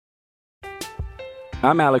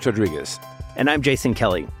I'm Alex Rodriguez. And I'm Jason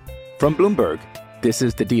Kelly. From Bloomberg, this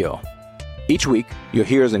is The Deal. Each week, you'll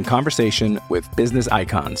hear us in conversation with business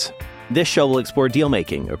icons. This show will explore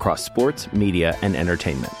deal-making across sports, media, and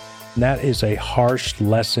entertainment. That is a harsh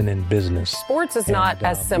lesson in business. Sports is not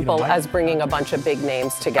as simple as bringing a bunch of big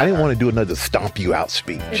names together. I didn't want to do another stomp you out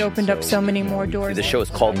speech. It opened up so many more doors. The show is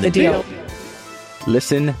called The Deal.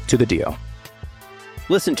 Listen to The Deal.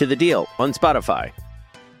 Listen to The Deal on Spotify.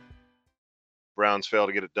 Browns fail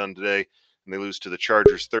to get it done today, and they lose to the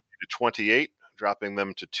Chargers 30-28, dropping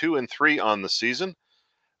them to 2-3 on the season.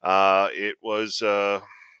 It's the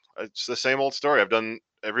same old story. I've done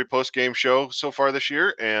every post-game show so far this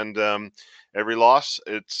year, and every loss,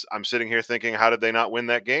 I'm sitting here thinking, how did they not win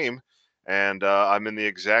that game? And I'm in the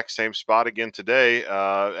exact same spot again today,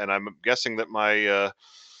 and I'm guessing that my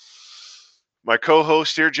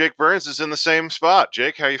co-host here, Jake Burns, is in the same spot.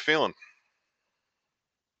 Jake, how you feeling?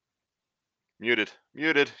 Muted.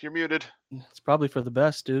 You're muted. It's probably for the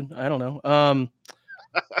best, dude. I don't know. I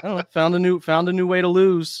don't know. Found a new way to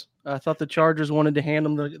lose. I thought the Chargers wanted to hand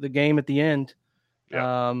them the game at the end.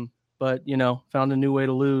 Yeah. But found a new way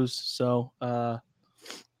to lose. So I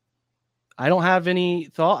don't have any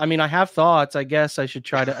thought. I mean, I have thoughts. I guess I should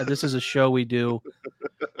try to. This is a show we do.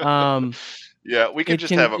 Yeah, we can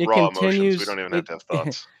just have raw emotions. We don't even have to have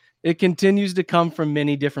thoughts. It continues to come from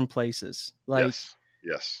many different places.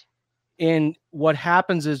 Yes. And what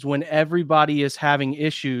happens is when everybody is having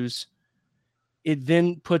issues, it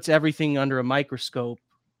then puts everything under a microscope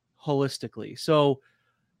holistically. So,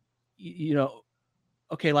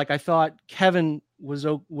 okay, like I thought Kevin was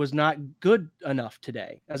not good enough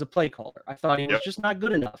today as a play caller. I thought he was just not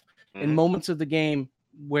good enough in moments of the game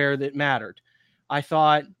where that mattered. I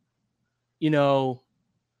thought, on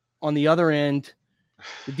the other end,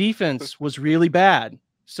 the defense was really bad.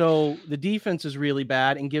 So the defense is really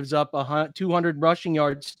bad and gives up 200 rushing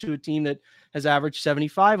yards to a team that has averaged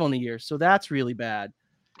 75 on the year. So that's really bad.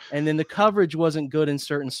 And then the coverage wasn't good in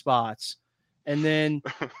certain spots. And then,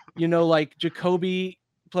 like Jacoby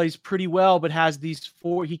plays pretty well, but has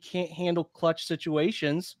he can't handle clutch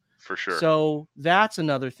situations. For sure. So that's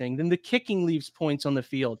another thing. Then the kicking leaves points on the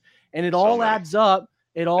field, and it all adds up.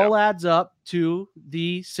 It all adds up to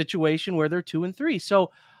the situation where they're 2-3.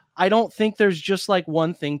 So I don't think there's just like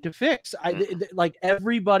one thing to fix. Like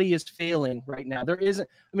everybody is failing right now. There isn't.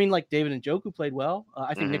 I mean, like David Njoku played well.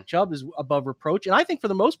 I think Nick Chubb is above reproach, and I think for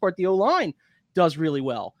the most part the O-line does really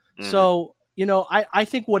well. So I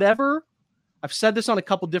think whatever. I've said this on a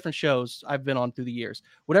couple different shows I've been on through the years.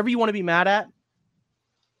 Whatever you want to be mad at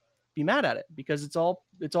it because it's all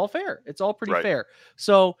fair. It's all pretty fair.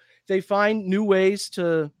 So they find new ways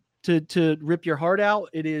to rip your heart out.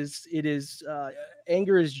 It is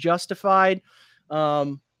anger is justified.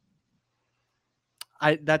 That's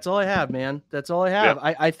all I have, man. That's all I have.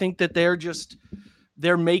 Yeah. I think that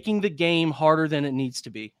they're making the game harder than it needs to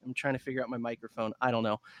be. I'm trying to figure out my microphone. I don't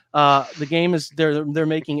know. The game is they're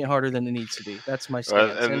making it harder than it needs to be. That's my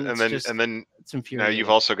stance. And then it's infuriating. Now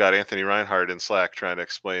you've also got Anthony Reinhardt in Slack trying to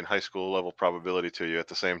explain high school level probability to you at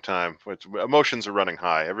the same time, which emotions are running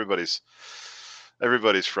high. Everybody's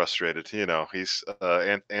frustrated. He's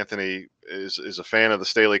Anthony is a fan of the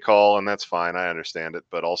Staley call, and that's fine. I understand it,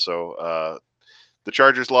 but also the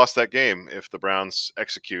Chargers lost that game if the Browns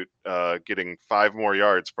execute getting 5 more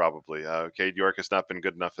yards probably. Cade York has not been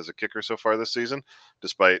good enough as a kicker so far this season,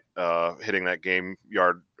 despite hitting that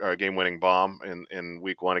game-winning bomb in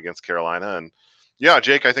Week 1 against Carolina. And yeah,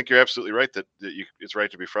 Jake, I think you're absolutely right that it's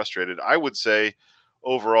right to be frustrated. I would say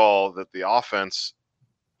overall that the offense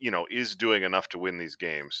is doing enough to win these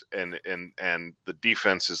games, and the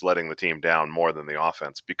defense is letting the team down more than the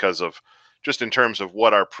offense because of just in terms of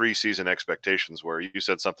what our preseason expectations were. You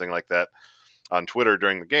said something like that on Twitter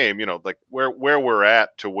during the game, like where we're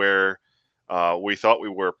at to where we thought we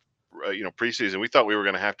were, preseason. We thought we were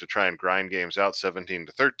going to have to try and grind games out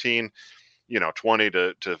 17-13,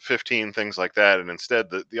 20-15, things like that. And instead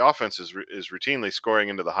the offense is routinely scoring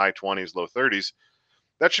into the high 20s, low 30s.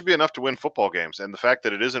 That should be enough to win football games. And the fact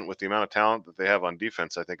that it isn't with the amount of talent that they have on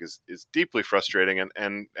defense, I think is deeply frustrating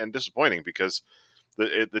and disappointing because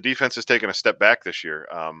the defense has taken a step back this year.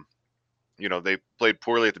 They played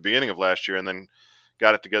poorly at the beginning of last year and then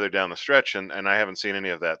got it together down the stretch. And I haven't seen any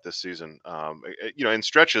of that this season, in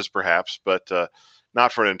stretches perhaps, but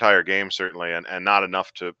not for an entire game, certainly. And not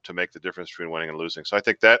enough to make the difference between winning and losing. So I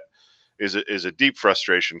think that is a deep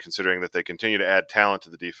frustration considering that they continue to add talent to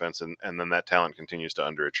the defense and then that talent continues to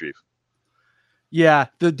underachieve. Yeah,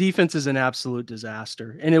 the defense is an absolute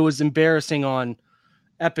disaster. And it was embarrassing on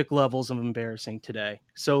epic levels of embarrassing today.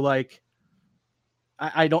 So like,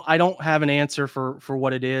 I don't have an answer for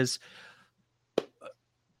what it is.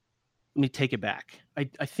 me take it back.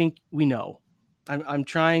 I think we know. I'm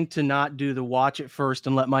trying to not do the watch it first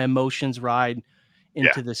and let my emotions ride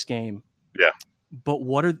into this game. Yeah. But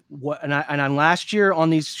and last year on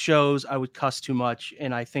these shows I would cuss too much,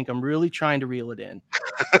 and I think I'm really trying to reel it in.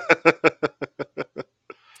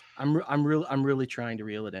 I'm really trying to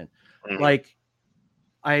reel it in. Mm-hmm. Like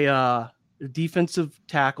the defensive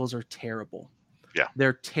tackles are terrible. Yeah.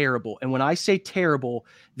 They're terrible. And when I say terrible,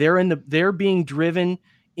 they're being driven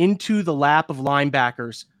into the lap of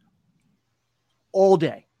linebackers all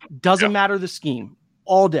day. Doesn't matter the scheme.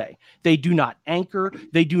 All day. They do not anchor.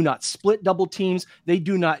 They do not split double teams. They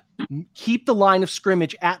do not keep the line of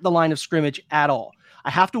scrimmage at the line of scrimmage at all. I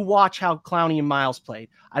have to watch how Clowney and Miles played.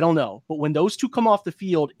 I don't know. But when those two come off the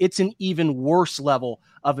field, it's an even worse level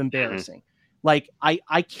of embarrassing. Mm-hmm. Like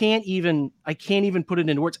I can't even put it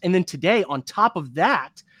into words. And then today, on top of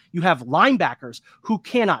that, you have linebackers who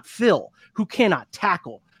cannot fill, who cannot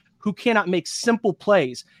tackle, who cannot make simple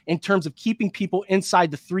plays in terms of keeping people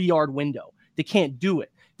inside the 3-yard window. They can't do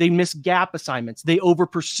it. They miss gap assignments. They over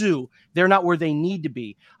pursue. They're not where they need to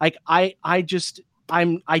be. Like I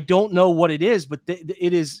don't know what it is, but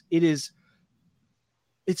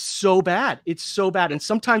it's so bad. It's so bad. And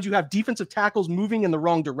sometimes you have defensive tackles moving in the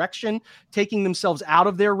wrong direction, taking themselves out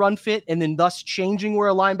of their run fit, and then thus changing where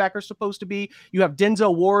a linebacker is supposed to be. You have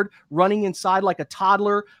Denzel Ward running inside like a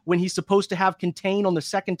toddler when he's supposed to have contain on the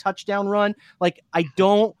second touchdown run. Like, I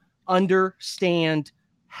don't understand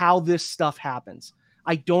how this stuff happens.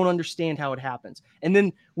 I don't understand how it happens. And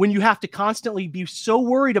then when you have to constantly be so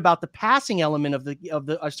worried about the passing element of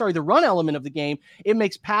the run element of the game, it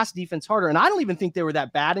makes pass defense harder. And I don't even think they were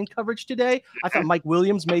that bad in coverage today. I thought Mike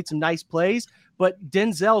Williams made some nice plays, but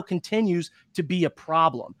Denzel continues to be a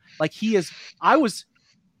problem. Like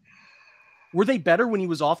were they better when he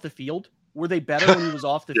was off the field? Were they better when he was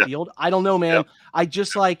off the field? I don't know, man.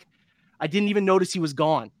 Yeah. I didn't even notice he was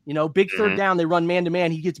gone. Big third down, they run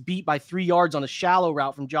man-to-man. He gets beat by 3 yards on a shallow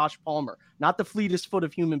route from Josh Palmer, not the fleetest foot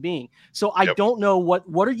of human being. So I don't know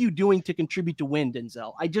what are you doing to contribute to win,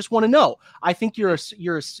 Denzel? I just want to know. I think you're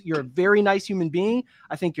a very nice human being.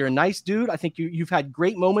 I think you're a nice dude. I think you've had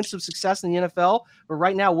great moments of success in the NFL. But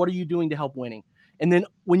right now, what are you doing to help winning? And then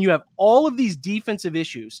when you have all of these defensive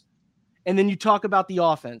issues, and then you talk about the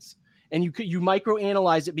offense, and you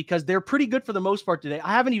microanalyze it because they're pretty good for the most part today.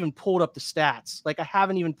 I haven't even pulled up the stats. Like, I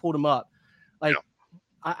haven't even pulled them up. Like,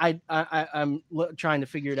 I'm trying to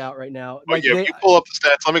figure it out right now. Like, if you pull up the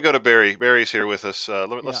stats, let me go to Barry. Barry's here with us.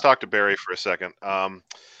 Let's talk to Barry for a second.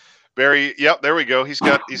 Barry, there we go. He's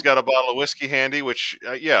got a bottle of whiskey handy, which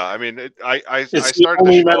I mean, I started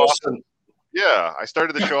the show off. Yeah, I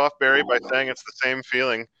started the show off, Barry, by saying it's the same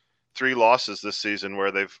feeling. 3 losses this season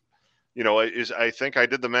where they've. I think I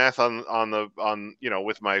did the math on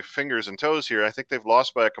with my fingers and toes here. I think they've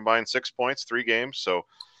lost by a combined 6 points, 3 games. So,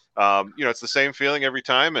 it's the same feeling every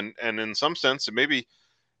time. And in some sense, it maybe,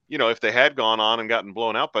 if they had gone on and gotten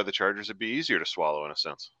blown out by the Chargers, it'd be easier to swallow in a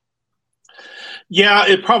sense. Yeah,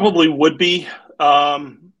 it probably would be.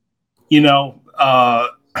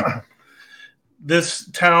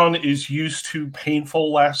 This town is used to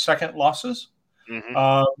painful last-second losses.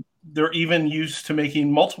 Mm-hmm. They're even used to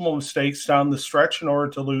making multiple mistakes down the stretch in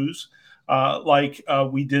order to lose, like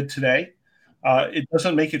we did today. It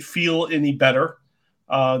doesn't make it feel any better.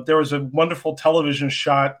 There was a wonderful television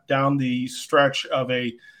shot down the stretch of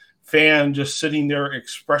a fan just sitting there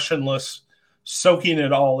expressionless, soaking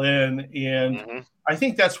it all in. And I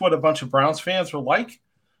think that's what a bunch of Browns fans are like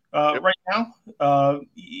right now.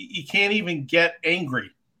 You can't even get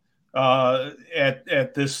angry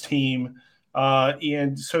at this team.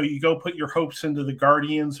 And so you go put your hopes into the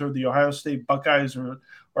Guardians or the Ohio State Buckeyes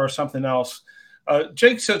or something else.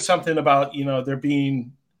 Jake said something about, there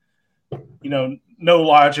being, no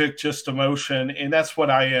logic, just emotion. And that's what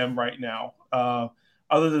I am right now.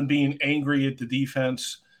 Other than being angry at the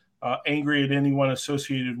defense, angry at anyone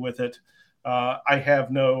associated with it. I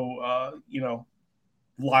have no,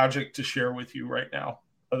 logic to share with you right now,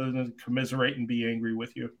 other than commiserate and be angry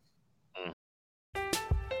with you.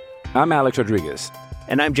 I'm Alex Rodriguez.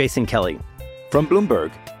 And I'm Jason Kelly. From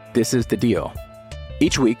Bloomberg, this is The Deal.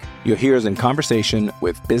 Each week, you'll hear us in conversation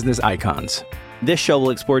with business icons. This show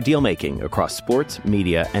will explore deal-making across sports,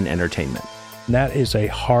 media, and entertainment. That is a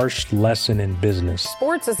harsh lesson in business.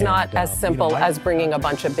 Sports is not as simple as bringing a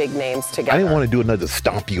bunch of big names together. I didn't want to do another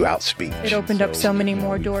stomp you out speech. It opened up so many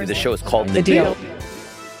more doors. The show is called The Deal.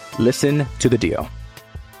 Listen to The Deal.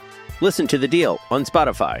 Listen to The Deal on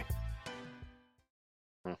Spotify.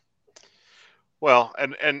 Well,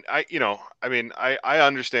 and I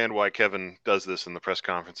understand why Kevin does this in the press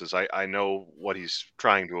conferences. I know what he's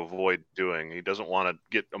trying to avoid doing. He doesn't want to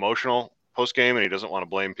get emotional post game, and he doesn't want to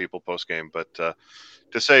blame people post game. But to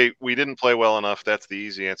say we didn't play well enough, that's the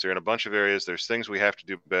easy answer. In a bunch of areas, there's things we have to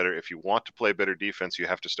do better. If you want to play better defense, you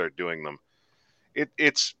have to start doing them.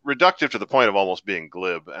 It's reductive to the point of almost being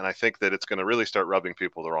glib, and I think that it's going to really start rubbing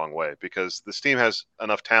people the wrong way, because this team has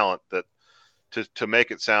enough talent that to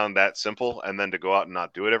make it sound that simple and then to go out and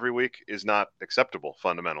not do it every week is not acceptable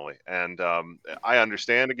fundamentally. And I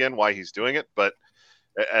understand again why he's doing it, but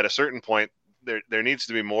at a certain point there needs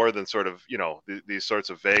to be more than sort of, these sorts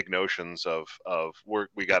of vague notions of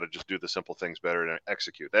we got to just do the simple things better and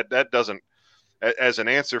execute. That doesn't, as an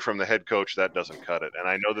answer from the head coach, that doesn't cut it. And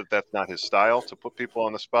I know that that's not his style, to put people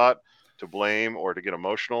on the spot, to blame or to get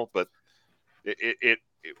emotional, but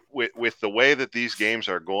with the way that these games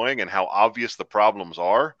are going and how obvious the problems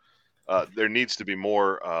are, there needs to be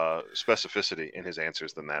more specificity in his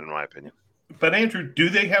answers than that, in my opinion. But Andrew, do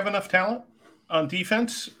they have enough talent on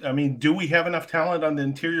defense? I mean, do we have enough talent on the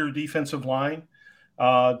interior defensive line?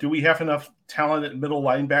 Do we have enough talent at middle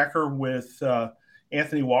linebacker with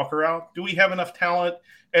Anthony Walker out? Do we have enough talent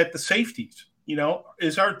at the safeties?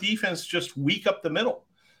 Is our defense just weak up the middle?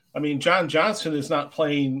 I mean, John Johnson is not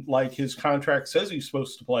playing like his contract says he's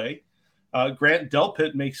supposed to play. Grant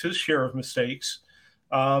Delpit makes his share of mistakes.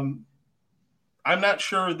 I'm not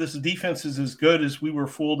sure this defense is as good as we were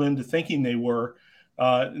fooled into thinking they were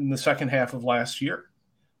in the second half of last year.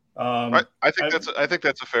 I think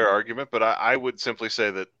that's a fair argument, but I would simply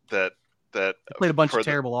say that they played a bunch of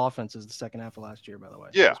terrible offenses the second half of last year, by the way.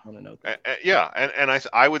 Yeah, I just want to note that. And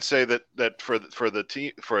I would say that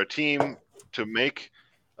for a team to make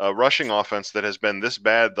a rushing offense that has been this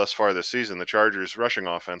bad thus far this season, the Chargers' rushing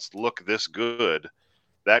offense, look this good,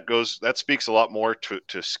 that speaks a lot more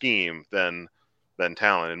to scheme than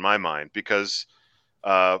talent in my mind, because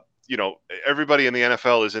everybody in the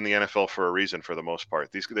NFL is in the NFL for a reason for the most part.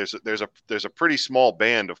 There's a pretty small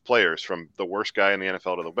band of players, from the worst guy in the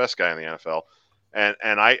NFL to the best guy in the NFL, and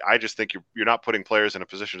I just think you're not putting players in a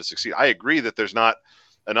position to succeed. I agree that there's not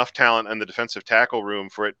enough talent in the defensive tackle room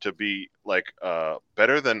for it to be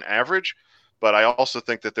better than average, but I also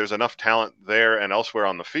think that there's enough talent there and elsewhere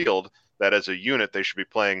on the field that as a unit they should be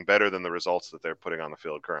playing better than the results that they're putting on the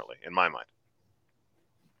field currently, in my mind.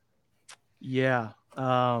 Yeah.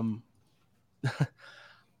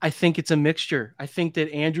 I think it's a mixture. I think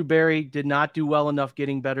that Andrew Berry did not do well enough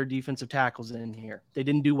getting better defensive tackles in here. They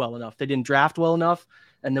didn't do well enough. They didn't draft well enough,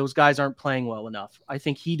 and those guys aren't playing well enough. I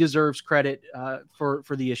think he deserves credit for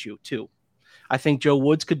the issue too. I think Joe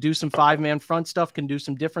Woods could do some 5-man front stuff, can do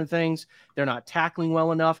some different things. They're not tackling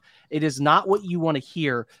well enough. It is not what you want to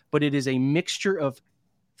hear, but it is a mixture of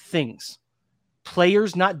things.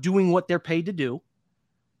 Players not doing what they're paid to do.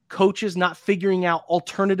 Coaches not figuring out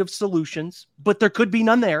alternative solutions, but there could be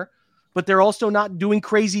none there. But they're also not doing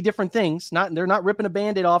crazy different things. They're not ripping a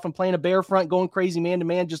Band-Aid off and playing a bear front, going crazy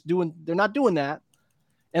man-to-man, they're not doing that.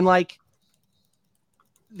 And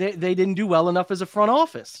they didn't do well enough as a front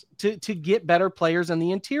office to get better players in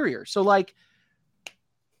the interior. So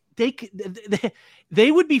they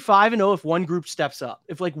would be 5-0 if one group steps up.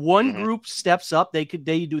 If one group steps up, they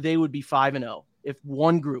would be 5-0. If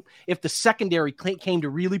one group, if the secondary came to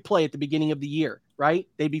really play at the beginning of the year, right,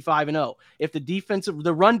 they'd be 5-0. If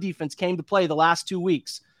the run defense came to play the last 2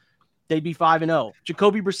 weeks, they'd be 5-0.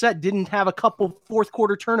 Jacoby Brissett didn't have a couple fourth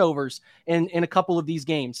quarter turnovers in a couple of these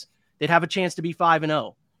games. They'd have a chance to be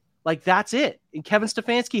 5-0. That's it. And Kevin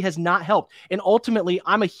Stefanski has not helped. And ultimately,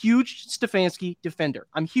 I'm a huge Stefanski defender.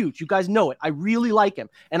 I'm huge. You guys know it. I really like him.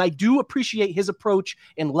 And I do appreciate his approach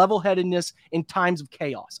and level-headedness in times of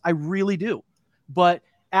chaos. I really do. But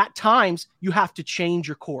at times, you have to change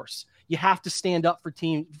your course. You have to stand up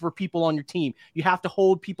for people on your team. You have to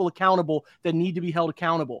hold people accountable that need to be held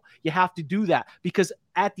accountable. You have to do that, because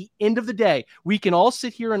at the end of the day, we can all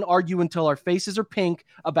sit here and argue until our faces are pink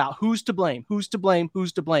about who's to blame.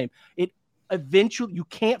 Eventually, you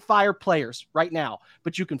can't fire players right now,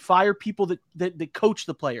 but you can fire people that coach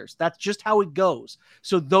the players. That's just how it goes.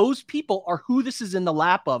 So those people are who this is in the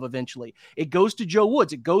lap of eventually. It goes to Joe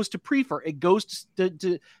Woods. It goes to Prefer. It goes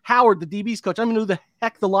to Howard, the DB's coach. I don't know who the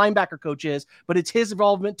heck the linebacker coach is, but it's his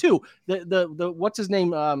involvement too. The what's his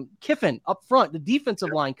name? Kiffin up front, the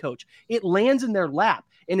defensive line coach. It lands in their lap.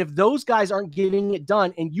 And if those guys aren't getting it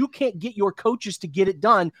done and you can't get your coaches to get it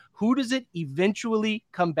done, who does it eventually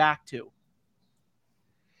come back to?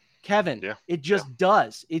 Kevin, It just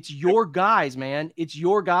does. It's your guys, man. It's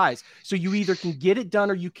your guys. So you either can get it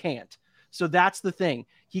done or you can't. So that's the thing.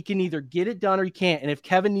 He can either get it done or he can't. And if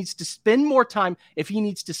Kevin needs to spend more time,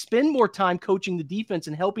 coaching the defense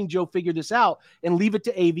and helping Joe figure this out and leave it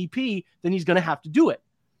to AVP, then he's going to have to do it.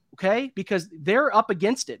 Okay? Because they're up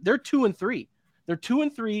against it. They're 2-3. They're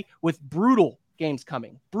 2-3 with brutal games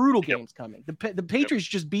coming. The Patriots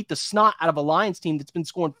just beat the snot out of a Lions team that's been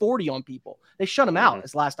scoring 40 on people. They shut them out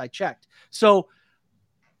as last I checked. So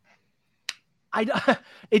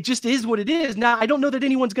it just is what it is. Now, I don't know that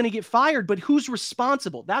anyone's going to get fired, but who's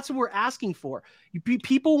responsible? That's what we're asking for.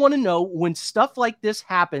 People want to know when stuff like this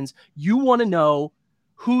happens, you want to know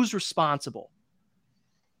who's responsible.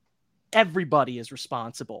 Everybody is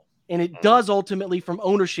responsible. And it does ultimately from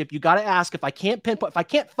ownership. You got to ask, if I can't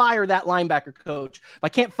fire that linebacker coach, if I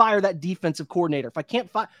can't fire that defensive coordinator, if I can't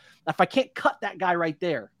cut that guy right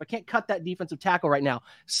there, if I can't cut that defensive tackle right now,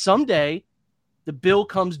 someday the bill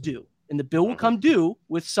comes due. And the bill will come due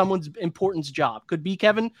with someone's importance job. Could be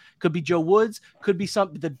Kevin, could be Joe Woods, could be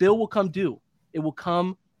something. The bill will come due. It will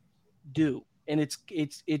come due. And it's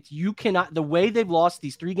you cannot, the way they've lost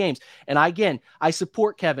these 3 games. And I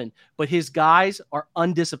support Kevin, but his guys are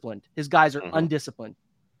undisciplined. Undisciplined.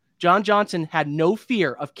 John Johnson had no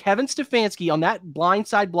fear of Kevin Stefanski on that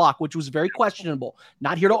blindside block, which was very questionable.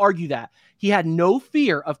 Not here to argue that. He had no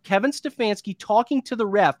fear of Kevin Stefanski talking to the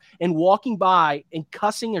ref and walking by and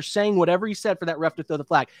cussing or saying whatever he said for that ref to throw the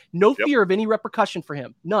flag. No fear of any repercussion for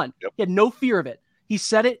him. None. He had no fear of it. He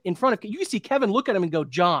said it in front of you. You see Kevin look at him and go,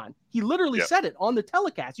 John. He literally said it on the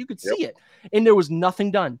telecast. You could see it. And there was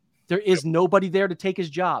nothing done. There is nobody there to take his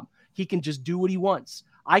job. He can just do what he wants.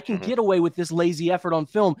 I can get away with this lazy effort on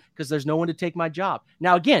film because there's no one to take my job.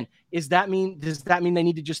 Now, again, does that mean they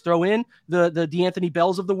need to just throw in the DeAnthony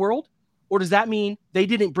Bells of the world? Or does that mean they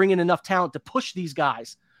didn't bring in enough talent to push these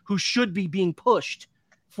guys who should be being pushed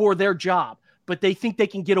for their job? But they think they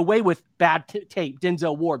can get away with bad tape,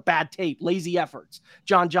 Denzel Ward, bad tape, lazy efforts,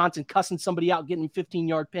 John Johnson cussing somebody out, getting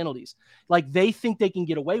 15-yard penalties. Like, they think they can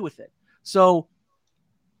get away with it. So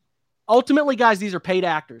ultimately, guys, these are paid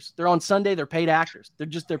actors. They're on Sunday. They're paid actors.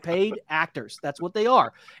 They're paid actors. That's what they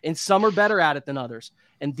are. And some are better at it than others.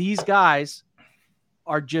 And these guys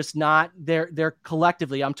are just not, they're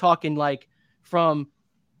collectively, I'm talking like from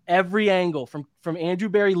every angle, from Andrew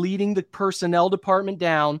Berry leading the personnel department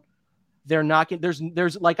down. They're not getting,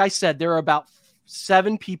 there's, like I said, there are about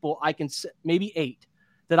 7 people maybe 8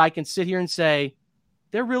 that I can sit here and say,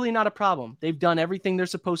 they're really not a problem. They've done everything they're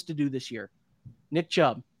supposed to do this year. Nick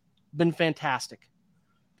Chubb, been fantastic.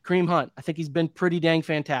 Kareem Hunt, I think he's been pretty dang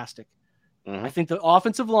fantastic. I think the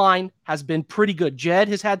offensive line has been pretty good. Jed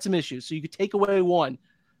has had some issues, so you could take away one,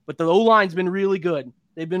 but the O-line's been really good.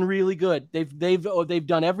 They've been really good. They've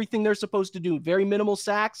done everything they're supposed to do. Very minimal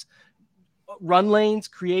sacks, run lanes,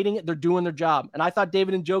 creating it. They're doing their job. And I thought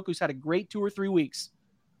David Njoku's had a great 2 or 3 weeks.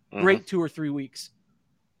 Great 2 or 3 weeks.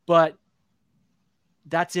 But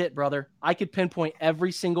that's it, brother. I could pinpoint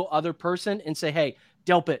every single other person and say, hey,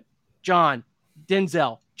 Delpit, John,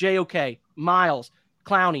 Denzel, JOK, Miles,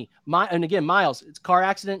 Clowney, and again, Miles, it's a car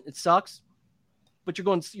accident. It sucks, but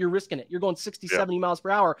you're risking it. You're going 60, 70 miles per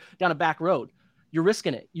hour down a back road. You're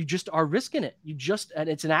risking it. You just are risking it. And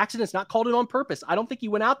it's an accident. It's not called it on purpose. I don't think he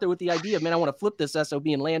went out there with the idea of, man, I want to flip this SOB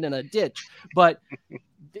and land in a ditch, but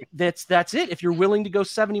that's it. If you're willing to go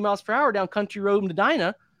 70 miles per hour down Country Road in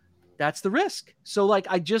Medina, that's the risk. So like,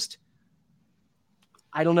 I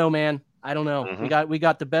don't know, man. I don't know. We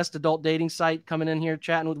got the best adult dating site coming in here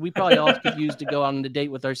chatting with. We probably all could use to go on a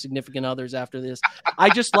date with our significant others after this.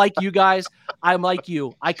 I just like you guys. I'm like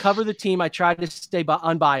you. I cover the team. I try to stay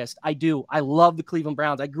unbiased. I do. I love the Cleveland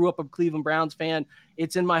Browns. I grew up a Cleveland Browns fan.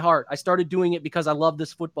 It's in my heart. I started doing it because I love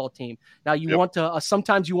this football team. Now you want to,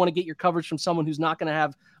 sometimes you want to get your coverage from someone who's not going to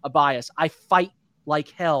have a bias. I fight like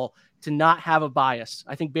hell to not have a bias.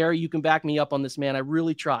 I think, Barry, you can back me up on this, man. I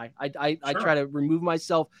really try. I try to remove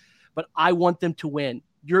myself, but I want them to win.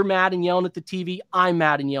 You're mad and yelling at the TV. I'm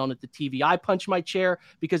mad and yelling at the TV. I punch my chair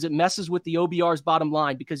because it messes with the OBR's bottom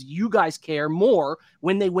line, because you guys care more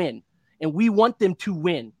when they win. And we want them to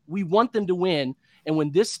win. We want them to win. And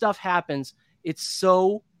when this stuff happens, it's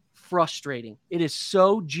so frustrating. It is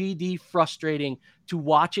so GD frustrating to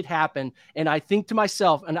watch it happen. And I think to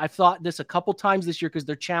myself, and I've thought this a couple times this year because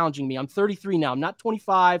they're challenging me. I'm 33 now. I'm not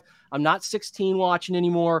 25. I'm not 16 watching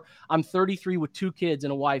anymore. I'm 33 with 2 kids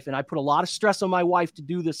and a wife. And I put a lot of stress on my wife to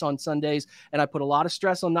do this on Sundays. And I put a lot of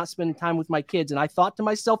stress on not spending time with my kids. And I thought to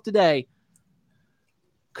myself today,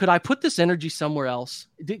 could I put this energy somewhere else?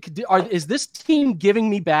 Is this team giving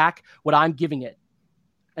me back what I'm giving it?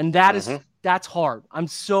 And that's hard. I'm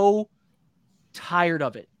so tired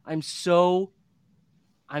of it. I'm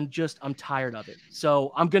I'm tired of it.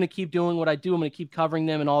 So I'm going to keep doing what I do. I'm going to keep covering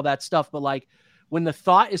them and all that stuff. But like when the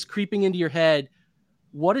thought is creeping into your head,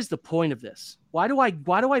 what is the point of this? Why do I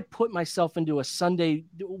put myself into a Sunday?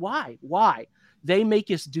 Why? They make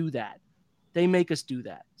us do that.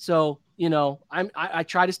 So, I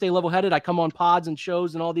try to stay level headed. I come on pods and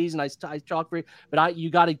shows and all these, and I talk for you, but you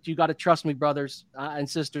got to trust me, brothers and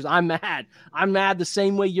sisters. I'm mad. I'm mad the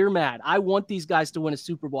same way you're mad. I want these guys to win a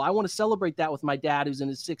Super Bowl. I want to celebrate that with my dad who's in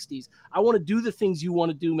his 60s. I want to do the things you want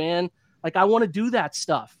to do, man. Like I want to do that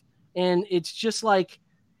stuff. And it's just like,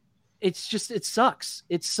 it sucks.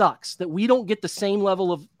 It sucks that we don't get the same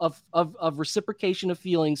level of reciprocation of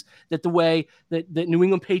feelings that the way that New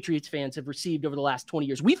England Patriots fans have received over the last 20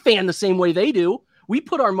 years. We fan the same way they do. We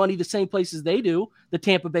put our money the same places they do. The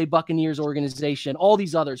Tampa Bay Buccaneers organization, all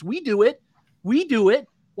these others. We do it.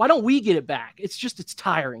 Why don't we get it back? It's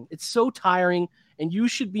tiring. It's so tiring. And you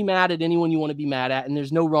should be mad at anyone you want to be mad at. And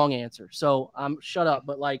there's no wrong answer. So shut up.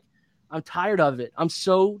 But like, I'm tired of it. I'm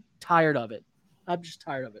so tired of it. I'm just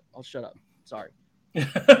tired of it. I'll shut up. Sorry.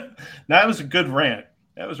 That was a good rant.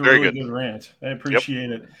 That was a really good rant. I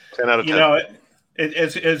appreciate it. 10 out of 10.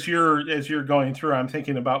 As you're going through, I'm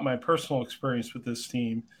thinking about my personal experience with this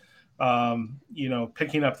team.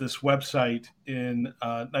 Picking up this website in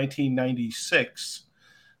 1996.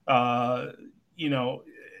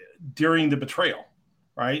 During the betrayal,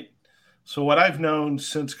 right? So what I've known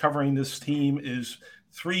since covering this team is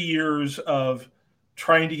 3 years of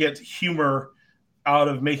trying to get humor out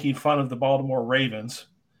of making fun of the Baltimore Ravens,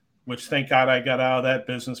 which thank God I got out of that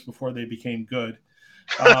business before they became good.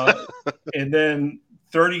 And then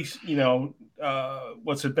 30,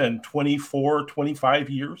 what's it been? 24, 25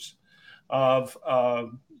 years of,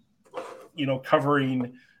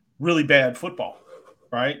 covering really bad football.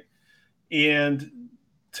 Right. And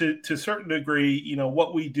to a certain degree,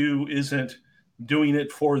 what we do isn't doing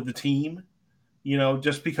it for the team,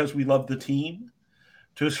 just because we love the team.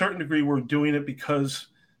 To a certain degree, we're doing it because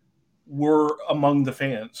we're among the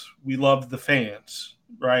fans. We love the fans,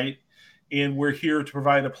 right? And we're here to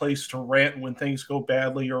provide a place to rant when things go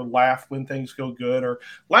badly, or laugh when things go good, or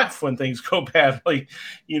laugh when things go badly,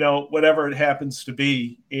 whatever it happens to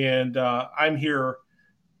be. And I'm here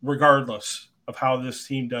regardless of how this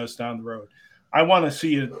team does down the road. I want to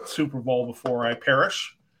see a Super Bowl before I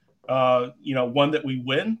perish, one that we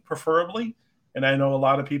win, preferably. And I know a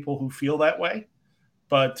lot of people who feel that way.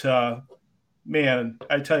 But, man,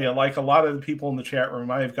 I tell you, like a lot of the people in the chat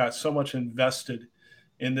room, I have got so much invested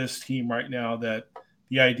in this team right now that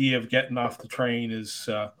the idea of getting off the train is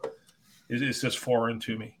just foreign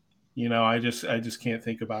to me. I just can't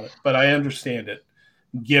think about it. But I understand it,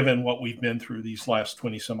 given what we've been through these last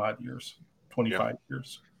 20-some-odd years, 25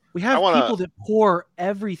 years. We have people that pour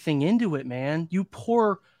everything into it, man. You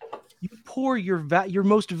pour your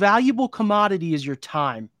most valuable commodity is your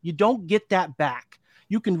time. You don't get that back.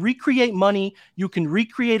 You can recreate money. You can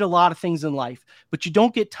recreate a lot of things in life, but you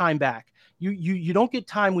don't get time back. You don't get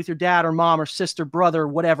time with your dad or mom or sister, brother,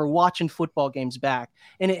 whatever, watching football games back.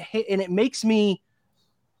 And it makes me,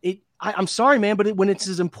 I'm sorry, man, but when it's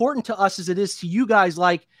as important to us as it is to you guys,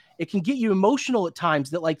 like it can get you emotional at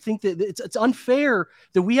times that like think that it's unfair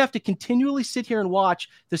that we have to continually sit here and watch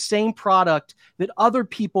the same product that other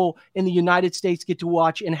people in the United States get to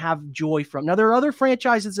watch and have joy from. Now, there are other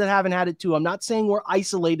franchises that haven't had it too. I'm not saying we're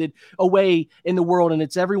isolated away in the world and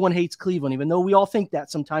it's everyone hates Cleveland, even though we all think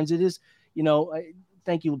that sometimes it is,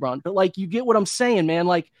 thank you, LeBron. But like, you get what I'm saying, man.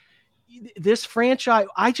 Like, this franchise,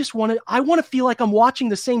 I want to feel like I'm watching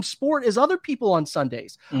the same sport as other people on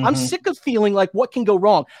Sundays. Mm-hmm. I'm sick of feeling like what can go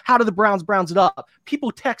wrong? How do the Browns it up?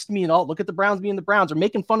 People text me and look at the Browns being the Browns or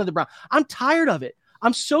making fun of the Browns. I'm tired of it.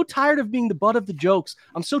 I'm so tired of being the butt of the jokes.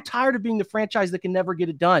 I'm so tired of being the franchise that can never get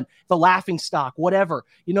it done. The laughing stock, whatever,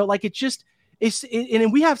 like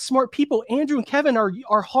and we have smart people. Andrew and Kevin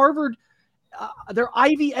are Harvard. They're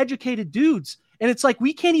Ivy educated dudes. And it's like,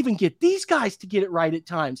 we can't even get these guys to get it right at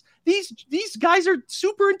times. These guys are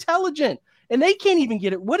super intelligent and they can't even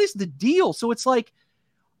get it. What is the deal? So it's like,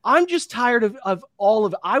 I'm just tired of all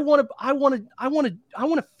of it. I want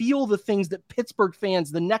to feel the things that Pittsburgh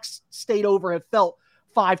fans, the next state over, have felt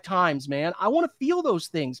 5 times, man. I want to feel those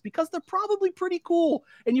things because they're probably pretty cool.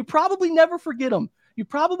 And you probably never forget them. You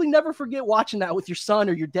probably never forget watching that with your son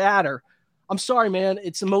or your dad, I'm sorry, man.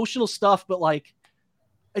 It's emotional stuff, but like,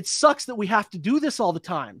 it sucks that we have to do this all the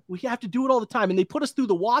time. We have to do it all the time. And they put us through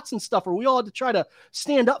the Watson stuff where we all had to try to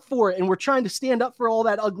stand up for it. And we're trying to stand up for all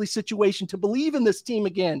that ugly situation to believe in this team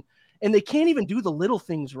again. And they can't even do the little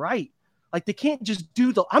things right. Like they can't just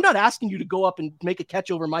I'm not asking you to go up and make a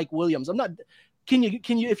catch over Mike Williams. Can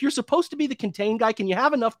you, if you're supposed to be the contained guy, can you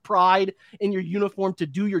have enough pride in your uniform to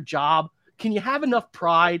do your job? Can you have enough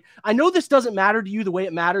pride? I know this doesn't matter to you the way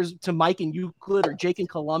it matters to Mike and Euclid or Jake and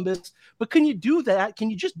Columbus, but can you do that? Can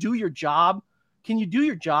you just do your job? Can you do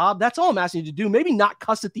your job? That's all I'm asking you to do. Maybe not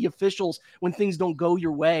cuss at the officials when things don't go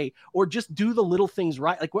your way, or just do the little things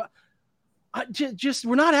right. Like, what?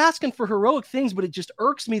 We're not asking for heroic things, but it just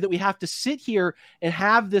irks me that we have to sit here and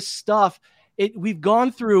have this stuff. We've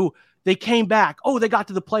gone through. They came back. Oh, they got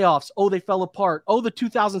to the playoffs. Oh, they fell apart. Oh, the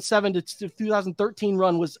 2007 to 2013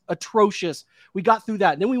 run was atrocious. We got through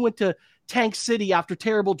that. And then we went to Tank City after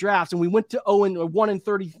terrible drafts, and we went to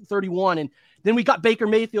 1-30-31. And then we got Baker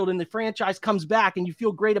Mayfield, and the franchise comes back, and you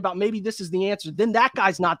feel great about maybe this is the answer. Then that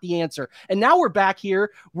guy's not the answer. And now we're back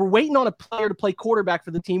here. We're waiting on a player to play quarterback for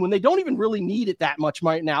the team when they don't even really need it that much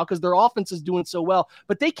right now because their offense is doing so well.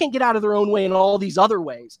 But they can't get out of their own way in all these other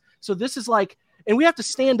ways. So this is like, and we have to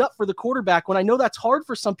stand up for the quarterback when I know that's hard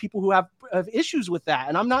for some people who have issues with that.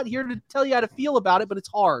 And I'm not here to tell you how to feel about it, but it's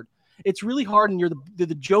hard. It's really hard. And you're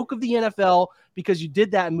the joke of the NFL because you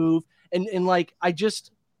did that move. And like, I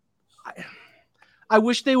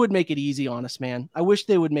wish they would make it easy on us, man. I wish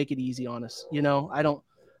they would make it easy on us. You know, I don't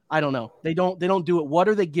know. They don't do it. What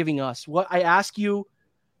are they giving us? What I ask you,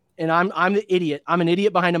 and I'm the idiot. I'm an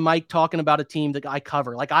idiot behind a mic talking about a team that I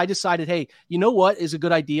cover. Like, I decided, hey, you know what is a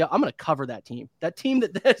good idea? I'm going to cover that team. That team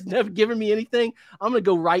that has never given me anything. I'm going to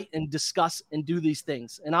go write and discuss and do these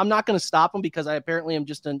things. And I'm not going to stop them because I apparently I'm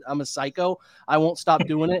a psycho. I won't stop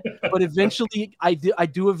doing it. But eventually, I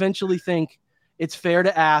do eventually think it's fair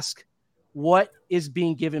to ask, what is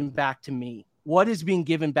being given back to me? What is being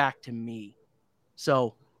given back to me?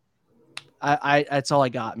 So I that's all I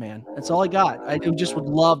got, man. That's all I got. I just would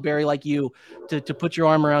love, Barry, like you, to put your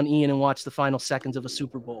arm around Ian and watch the final seconds of a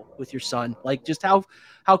Super Bowl with your son. Like, just how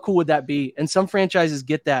cool would that be? And some franchises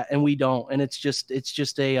get that and we don't. And it's just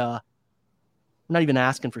I'm not even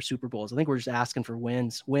asking for Super Bowls. I think we're just asking for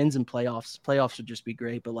wins and playoffs. Playoffs would just be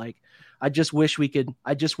great. But like, I just wish we could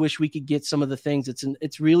get some of the things.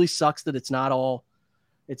 It's really sucks that it's not all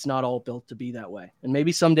built to be that way. And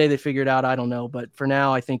maybe someday they figure it out. I don't know. But for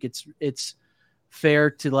now, I think it's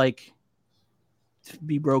fair to like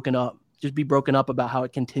be broken up, just be broken up about how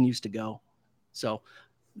it continues to go. So,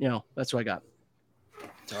 you know, that's what I got.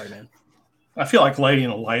 Sorry, man. I feel like lighting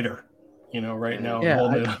a lighter, you know, right now.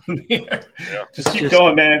 Yeah, Just keep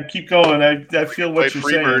going, man. Keep going. I feel what you're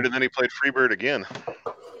saying. Freebird, and then he played Freebird again.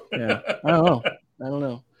 Yeah, I don't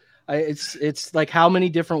know. It's like, how many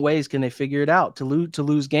different ways can they figure it out to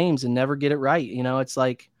lose games and never get it right? You know, it's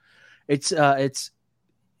like it's a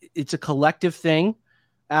collective thing.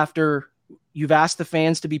 After you've asked the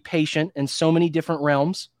fans to be patient in so many different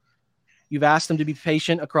realms, you've asked them to be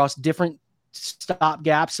patient across different stop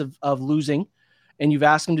gaps of losing, and you've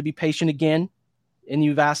asked them to be patient again, and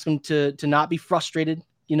you've asked them to not be frustrated.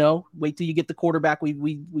 You know, wait till you get the quarterback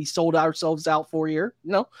we sold ourselves out for a year.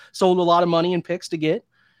 You know, sold a lot of money and picks to get.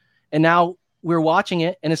 And now we're watching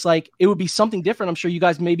it, and it's like, it would be something different. I'm sure you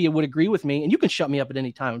guys maybe would agree with me, and you can shut me up at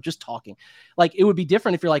any time. I'm just talking. Like, it would be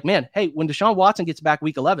different if you're like, man, hey, when Deshaun Watson gets back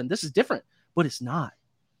week 11, this is different. But it's not.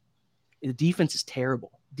 The defense is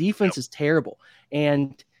terrible. Is terrible.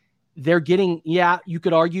 And they're getting, you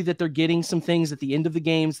could argue that they're getting some things at the end of the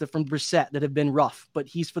games that from Brissett that have been rough. But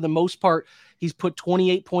he's, for the most part, he's put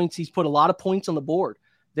 28 points. He's put a lot of points on the board.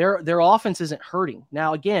 Their offense isn't hurting.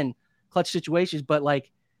 Now, again, clutch situations, but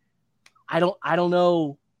like, I don't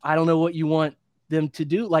know what you want them to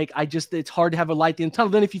do. Like, it's hard to have a light at the end of the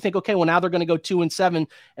tunnel. Then if you think, okay, well, now they're going to go 2-7 and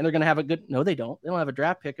they're going to have a good, no, they don't. They don't have a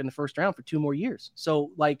draft pick in the first round for 2 more years.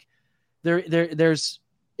 So like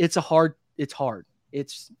it's hard.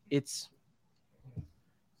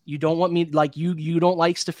 You don't want me, like, you don't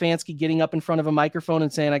like Stefanski getting up in front of a microphone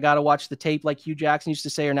and saying, I got to watch the tape like Hugh Jackson used to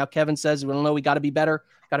say, or now Kevin says, we don't know, we got to be better,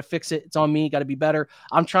 got to fix it. It's on me, got to be better.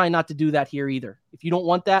 I'm trying not to do that here either. If you don't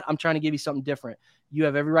want that, I'm trying to give you something different. You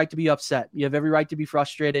have every right to be upset. You have every right to be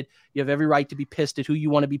frustrated. You have every right to be pissed at who you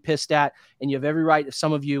want to be pissed at. And you have every right, if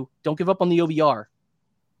some of you don't give up on the OBR,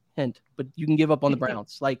 but you can give up on the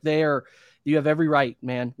Browns. Like, you have every right,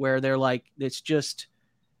 man, where they're like, it's just,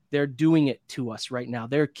 they're doing it to us right now.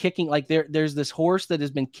 They're kicking, like, there's this horse that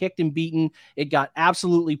has been kicked and beaten. It got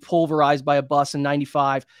absolutely pulverized by a bus in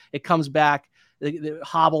 95. It comes back,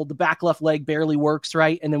 hobbled, the back left leg barely works,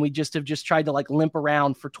 right? And then we have tried to like limp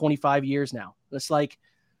around for 25 years now. It's like,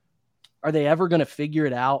 are they ever going to figure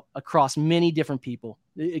it out across many different people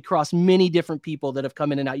that have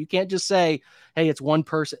come in and out? You can't just say, hey, it's one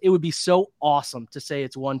person. It would be so awesome to say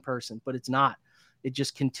it's one person, but it's not. It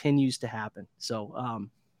just continues to happen. So,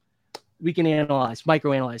 we can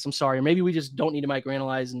microanalyze. I'm sorry. Or maybe we just don't need to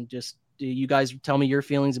microanalyze and just you guys tell me your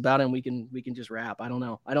feelings about it, and we can just wrap. I don't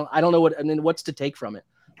know. I don't know what's to take from it.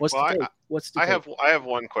 I have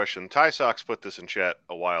one question. Ty Sox put this in chat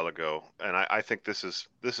a while ago, and I think this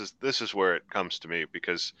is where it comes to me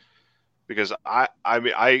because I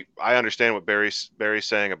understand what Barry's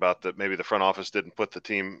saying about maybe the front office didn't put the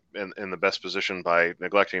team in the best position by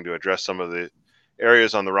neglecting to address some of the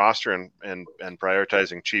areas on the roster and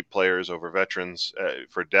prioritizing cheap players over veterans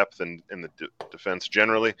for depth in the defense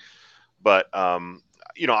generally. But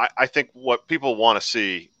I think what people want to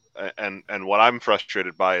see and what I'm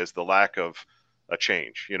frustrated by is the lack of a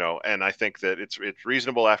change, and I think that it's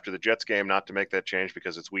reasonable after the Jets game not to make that change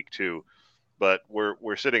because it's week 2, but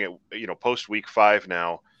we're sitting at, post week 5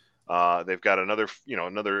 now. They've got another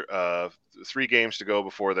 3 games to go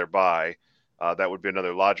before their bye. That would be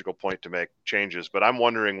another logical point to make changes, but I'm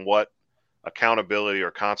wondering what accountability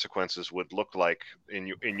or consequences would look like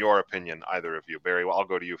in your opinion, either of you. Barry, I'll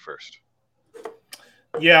go to you first.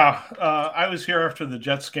 Yeah, I was here after the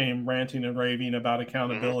Jets game ranting and raving about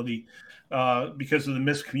accountability because of the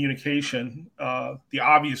miscommunication, the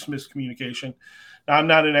obvious miscommunication. Now, I'm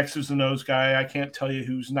not an X's and O's guy. I can't tell you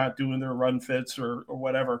who's not doing their run fits or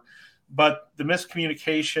whatever. But the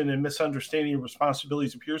miscommunication and misunderstanding of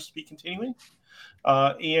responsibilities appears to be continuing.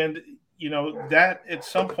 And, that at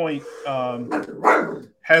some point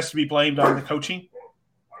has to be blamed on the coaching.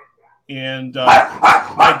 And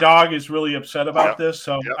my dog is really upset about this,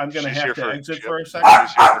 so I'm going to have to exit for a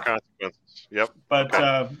second. Yep.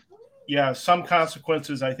 But, some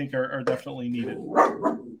consequences I think are definitely needed.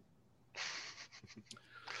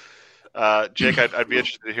 Jake, I'd be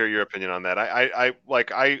interested to hear your opinion on that. I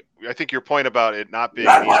think your point about it not being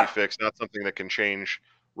an easy fix, not something that can change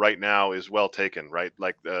right now, is well taken. Right,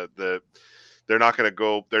 like they're not going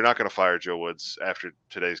to fire Joe Woods after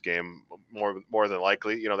today's game. More than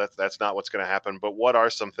likely, that's not what's going to happen. But what are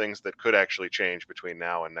some things that could actually change between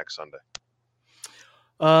now and next Sunday?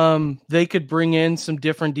 They could bring in some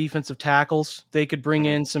different defensive tackles. They could bring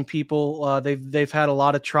in some people. They've had a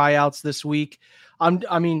lot of tryouts this week.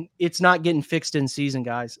 It's not getting fixed in season,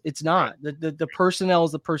 guys. It's not. The personnel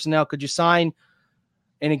is the personnel. Could you sign?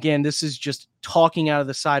 And again, this is just talking out of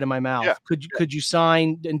the side of my mouth. Yeah. Could you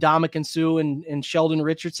sign Ndamukong Suh and Sheldon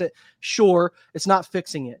Richardson? Sure. It's not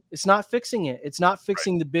fixing it. It's not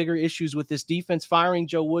fixing the bigger issues with this defense. Firing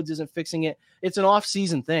Joe Woods isn't fixing it. It's an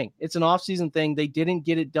off-season thing. They didn't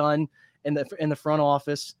get it done in the front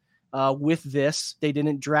office with this. They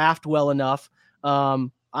didn't draft well enough.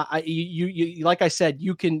 You like I said,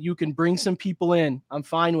 you can bring some people in. I'm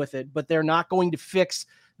fine with it, but they're not going to fix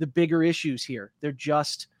the bigger issues here. They're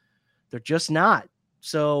just not.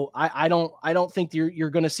 So I don't think you're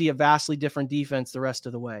going to see a vastly different defense the rest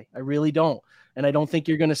of the way. I really don't. And I don't think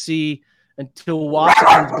you're going to see until Watson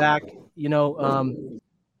comes back,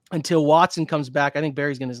 until Watson comes back. I think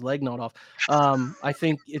Barry's getting his leg gnawed off. I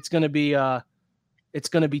think it's going to be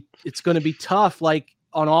tough. Like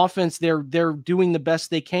on offense, they're doing the best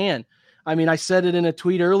they can. I mean, I said it in a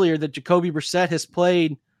tweet earlier that Jacoby Brissett has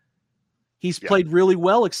played. He's played really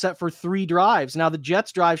well except for 3 drives. Now, the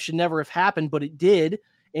Jets drive should never have happened, but it did,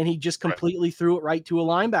 and he just completely threw it right to a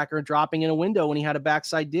linebacker, dropping in a window when he had a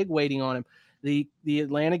backside dig waiting on him. The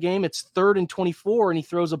Atlanta game, it's 3rd and 24, and he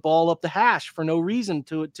throws a ball up the hash for no reason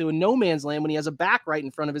to a no man's land when he has a back right in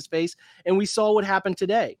front of his face, and we saw what happened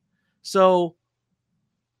today. So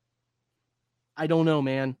I don't know,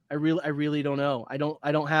 man. I really don't know.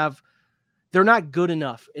 They're not good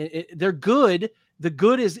enough. They're good. The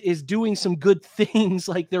good is doing some good things,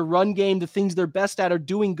 like their run game, the things they're best at are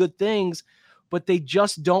doing good things, but they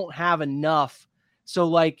just don't have enough. So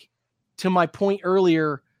like to my point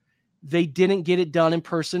earlier, they didn't get it done in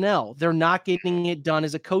personnel. They're not getting it done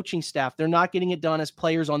as a coaching staff. They're not getting it done as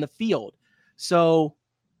players on the field. So,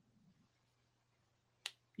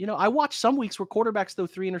 I watch some weeks where quarterbacks throw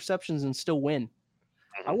 3 interceptions and still win.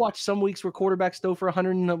 I watch some weeks where quarterbacks throw for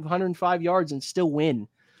 100 and 105 yards and still win.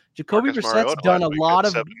 Jacoby Brissett's done a lot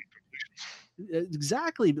of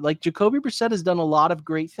exactly like Jacoby Brissett has done a lot of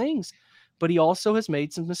great things, but he also has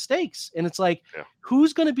made some mistakes. And it's like,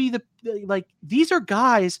 who's going to be these are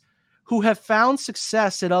guys who have found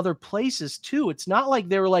success at other places too. It's not like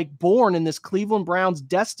they were like born in this Cleveland Browns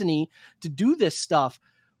destiny to do this stuff,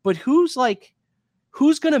 but who's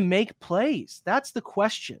going to make plays? That's the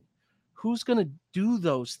question. Who's going to do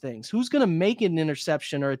those things? Who's going to make an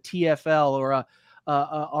interception or a TFL or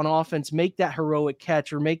on offense, make that heroic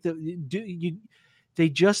catch or they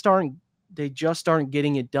just aren't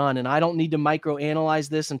getting it done. And I don't need to microanalyze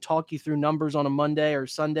this and talk you through numbers on a Monday or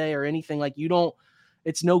Sunday or anything. Like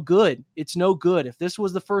it's no good. It's no good. If this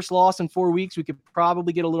was the first loss in 4 weeks, we could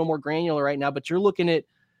probably get a little more granular right now, but you're looking at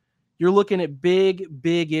you're looking at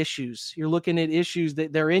big issues. You're looking at issues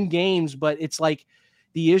that they're in games, but it's like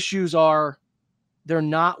the issues they're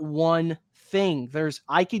not one thing.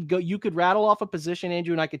 You could rattle off a position,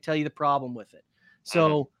 Andrew, and I could tell you the problem with it.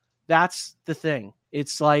 So that's the thing.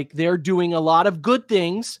 It's like they're doing a lot of good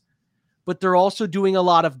things, but they're also doing a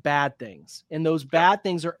lot of bad things. And those bad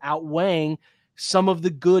things are outweighing some of the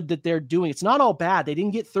good that they're doing. It's not all bad. They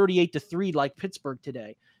didn't get 38-3 like Pittsburgh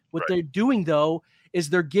today. What they're doing, though, is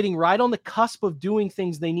they're getting right on the cusp of doing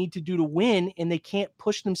things they need to do to win, and they can't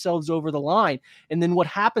push themselves over the line. And then what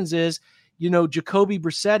happens is, Jacoby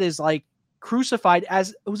Brissett is like crucified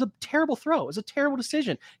as it was a terrible throw. It was a terrible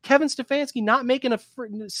decision. Kevin Stefanski not making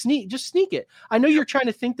just sneak it. I know you're trying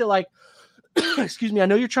to think that like, excuse me. I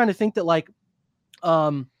know you're trying to think that like,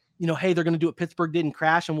 hey, they're going to do what Pittsburgh did and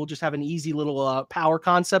crash, and we'll just have an easy little power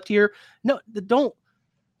concept here. No,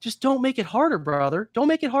 don't make it harder, brother. Don't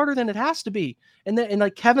make it harder than it has to be. And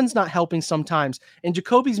like Kevin's not helping sometimes, and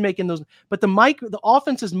Jacoby's making those, but the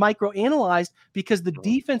offense is micro-analyzed because the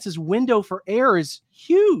defense's window for error is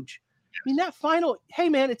huge. I mean, that hey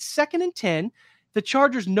man, it's 2nd and 10. The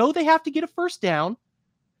Chargers know they have to get a first down.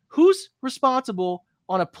 Who's responsible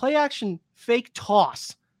on a play action fake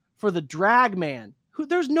toss for the drag man?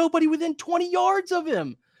 There's nobody within 20 yards of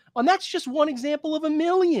him. And that's just one example of a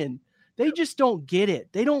million. They just don't get it.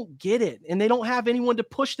 They don't get it. And they don't have anyone to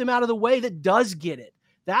push them out of the way that does get it.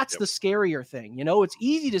 That's the scarier thing. It's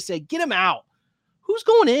easy to say, get him out. Who's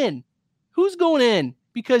going in? Who's going in?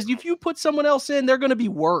 Because if you put someone else in, they're going to be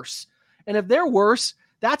worse. And if they're worse,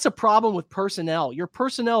 that's a problem with personnel. Your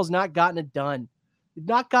personnel has not gotten it done. You've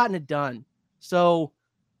not gotten it done. So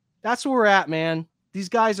that's where we're at, man. These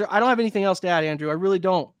guys I don't have anything else to add, Andrew. I really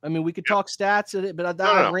don't. I mean, we could talk stats at it, but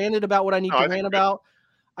I ranted about what I need to rant about.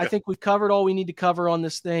 I think we've covered all we need to cover on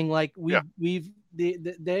this thing. Like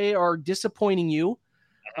they are disappointing you.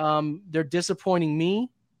 They're disappointing me.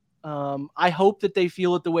 I hope that they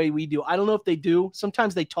feel it the way we do. I don't know if they do.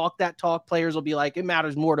 Sometimes they talk that talk. Players will be like, it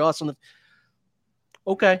matters more to us.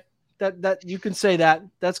 Okay. That you can say that.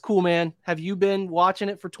 That's cool, man. Have you been watching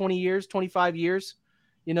it for 20 years, 25 years?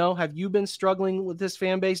 Have you been struggling with this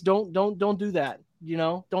fan base? Don't do that.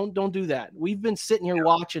 Don't do that. We've been sitting here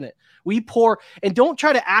watching it. We pour, and don't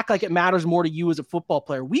try to act like it matters more to you as a football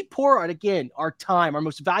player. We pour out, again, our time, our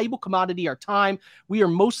most valuable commodity, our time. We are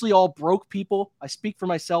mostly all broke people. I speak for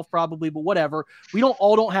myself probably, but whatever. We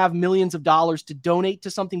don't have millions of dollars to donate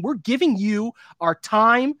to something. We're giving you our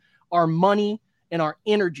time, our money, and our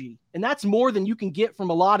energy. And that's more than you can get from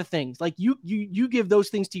a lot of things. Like you give those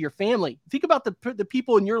things to your family. Think about the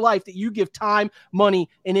people in your life that you give time, money,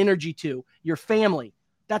 and energy to. Your family.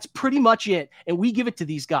 That's pretty much it. And we give it to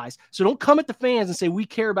these guys. So don't come at the fans and say we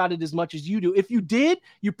care about it as much as you do. If you did,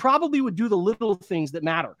 you probably would do the little things that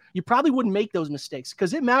matter. You probably wouldn't make those mistakes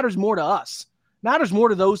because it matters more to us. It matters more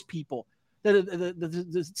to those people.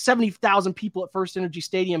 The 70,000 people at First Energy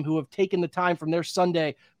Stadium who have taken the time from their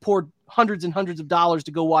Sunday, poured hundreds and hundreds of dollars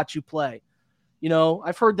to go watch you play.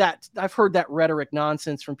 I've heard that rhetoric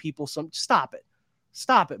nonsense from people. Stop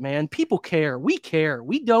it, man. People care. We care.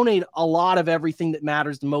 We donate a lot of everything that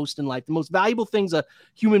matters the most in life. The most valuable things a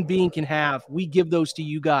human being can have. We give those to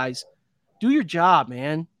you guys. Do your job,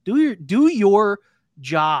 man. Do your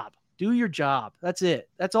job. Do your job. That's it.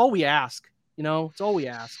 That's all we ask. It's all we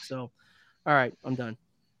ask. So, all right, I'm done.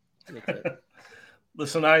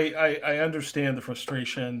 Listen, I understand the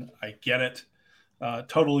frustration. I get it.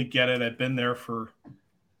 Totally get it. I've been there for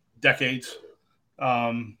decades.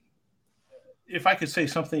 If I could say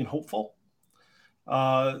something hopeful,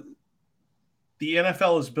 the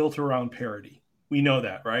NFL is built around parity. We know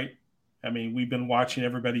that, right? I mean, we've been watching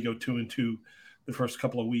everybody go 2-2 the first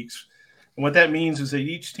couple of weeks. And what that means is that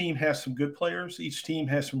each team has some good players. Each team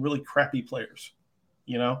has some really crappy players.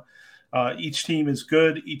 Each team is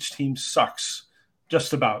good. Each team sucks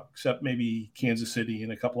just about, except maybe Kansas City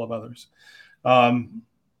and a couple of others.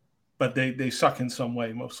 But they suck in some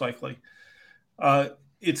way, most likely.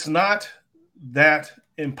 It's not that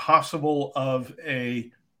impossible of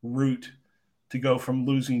a route to go from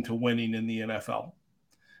losing to winning in the NFL.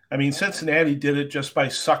 I mean, Cincinnati did it just by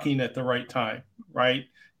sucking at the right time, right?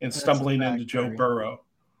 And stumbling into Joe Burrow,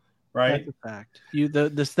 right? That's a fact.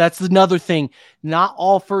 That's another thing. Not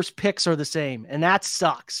all first picks are the same, and that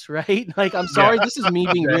sucks, right? Like, I'm sorry, this is me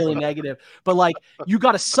being really negative, but like, you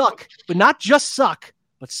got to suck, but not just suck,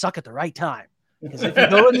 but suck at the right time. Because if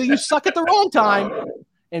you suck at the wrong time,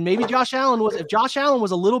 and maybe if Josh Allen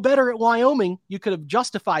was a little better at Wyoming, you could have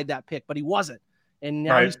justified that pick, but he wasn't. And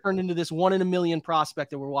now he's turned into this 1 in a million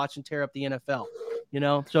prospect that we're watching tear up the NFL.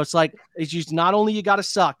 So it's like, it's just not only you got to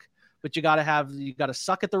suck, but you got to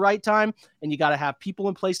suck at the right time, and you got to have people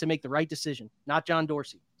in place to make the right decision, not John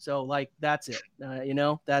Dorsey. So like, that's it.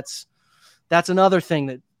 That's another thing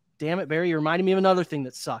that, damn it, Barry, you reminded me of another thing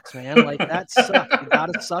that sucks, man. Like, that sucks. You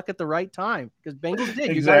got to suck at the right time, because Bengals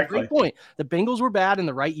did. Exactly. You got a great point. The Bengals were bad in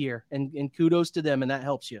the right year, and kudos to them, and that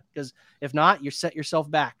helps you, because if not, you set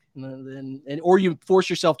yourself back, or you force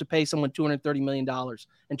yourself to pay someone $230 million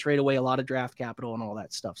and trade away a lot of draft capital and all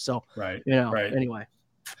that stuff. So, anyway.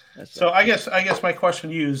 So I guess my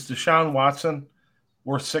question to you is, Deshaun Watson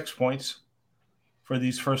worth 6 points for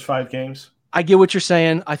these first 5 games? I get what you're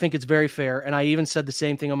saying. I think it's very fair. And I even said the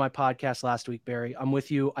same thing on my podcast last week, Barry. I'm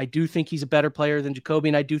with you. I do think he's a better player than Jacoby,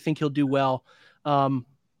 and I do think he'll do well. Probably.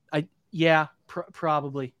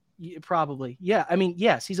 Yeah. I mean,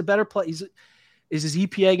 yes, he's a better player. Is his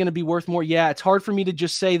EPA going to be worth more? Yeah. It's hard for me to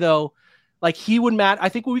just say, though, like, he would matter. I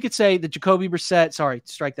think what we could say that Jacoby Brissett,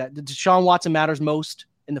 strike that. Deshaun Watson matters most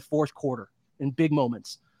in the fourth quarter in big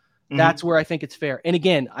moments. That's where I think it's fair. And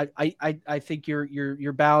again, I think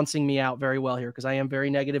you're balancing me out very well here, because I am very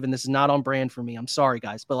negative, and this is not on brand for me. I'm sorry,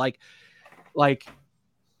 guys, but like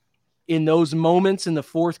in those moments in the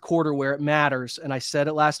fourth quarter where it matters, and I said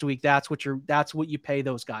it last week, that's what you pay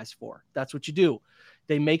those guys for. That's what you do.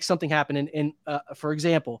 They make something happen. And for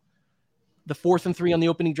example, the 4th and 3 on the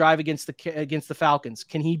opening drive against the Falcons,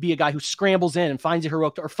 can he be a guy who scrambles in and finds a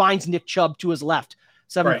heroic, or finds Nick Chubb to his left?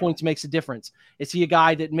 7 points makes a difference. Is he a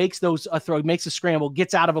guy that makes a throw, makes a scramble,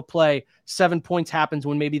 gets out of a play, 7 points happens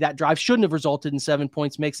when maybe that drive shouldn't have resulted in 7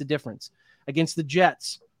 points, makes a difference? Against the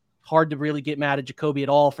Jets, hard to really get mad at Jacoby at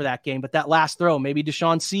all for that game, but that last throw, maybe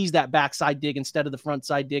Deshaun sees that backside dig instead of the front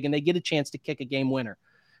side dig, and they get a chance to kick a game winner,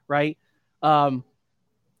 right?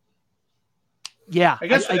 Yeah,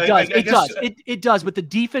 it does. But the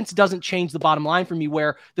defense doesn't change the bottom line for me,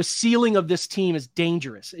 where the ceiling of this team is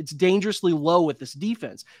dangerous. It's dangerously low with this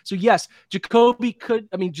defense. So yes,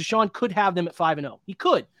 Deshaun could have them at 5-0. He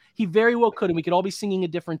could. He very well could, and we could all be singing a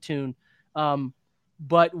different tune.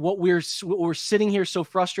 But what we're sitting here so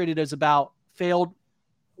frustrated is about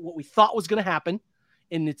what we thought was going to happen,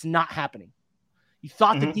 and it's not happening. You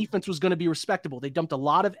thought the defense was going to be respectable. They dumped a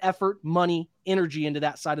lot of effort, money, energy into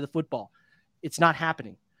that side of the football. It's not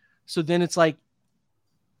happening. So then it's like,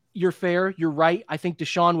 you're fair. You're right. I think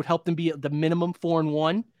Deshaun would help them be at the minimum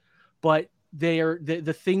 4-1, but they are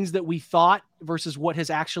the things that we thought versus what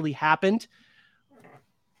has actually happened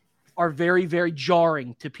are very, very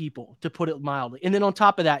jarring to people, to put it mildly. And then on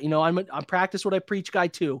top of that, I'm practice what I preach guy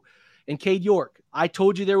too. And Cade York, I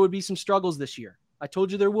told you there would be some struggles this year. I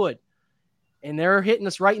told you there would. And they're hitting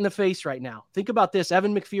us right in the face right now. Think about this.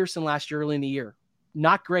 Evan McPherson last year, early in the year,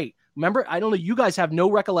 not great. Remember, I don't know, you guys have no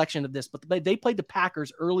recollection of this, but they played the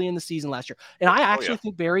Packers early in the season last year. And I actually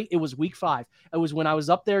think, Barry, it was week 5. It was when I was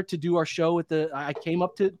up there to do our show I came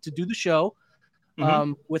up to do the show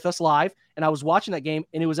with us live, and I was watching that game,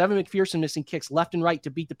 and it was Evan McPherson missing kicks left and right to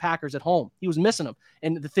beat the Packers at home. He was missing them.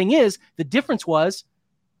 And the thing is, the difference was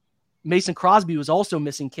Mason Crosby was also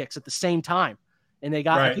missing kicks at the same time. And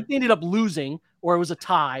I think they ended up losing, or it was a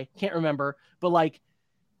tie. Can't remember. But like,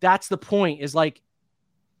 that's the point, is like,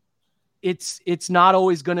 it's not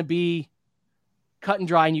always going to be cut and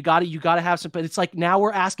dry, and you got to have some, but it's like, now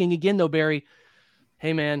we're asking again though, Barry,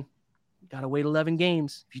 hey man, you got to wait 11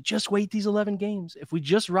 games. If you just wait these 11 games, if we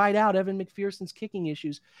just ride out Evan McPherson's kicking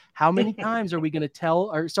issues, how many times are we going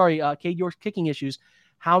to Cade York's kicking issues?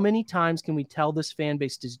 How many times can we tell this fan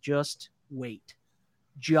base to just wait?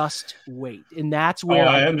 Just wait. And that's where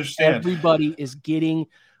I understand everybody is getting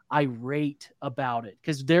irate about it,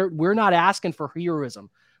 because we're not asking for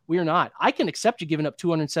heroism. We are not. I can accept you giving up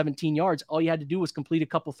 217 yards. All you had to do was complete a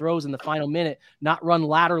couple throws in the final minute, not run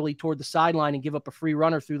laterally toward the sideline and give up a free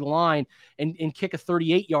runner through the line and kick a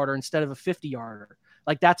 38-yarder instead of a 50-yarder.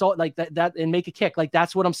 Like, that's all, like that, and make a kick. Like,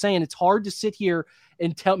 that's what I'm saying. It's hard to sit here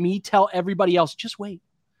and tell everybody else, just wait.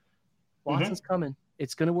 Watson's coming.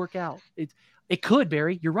 It's going to work out. It could,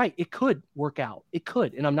 Barry. You're right. It could work out. It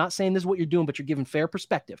could. And I'm not saying this is what you're doing, but you're giving fair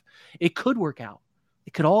perspective. It could work out.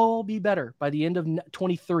 It could all be better by the end of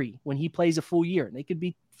 23 when he plays a full year. They could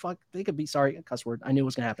be sorry, cuss word. I knew it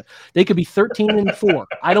was going to happen. They could be 13-4.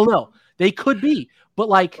 I don't know. They could be, but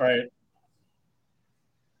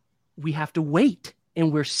we have to wait,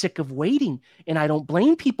 and we're sick of waiting. And I don't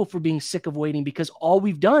blame people for being sick of waiting, because all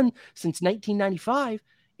we've done since 1995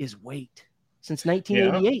 is wait. Since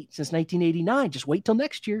 1988, since 1989, just wait till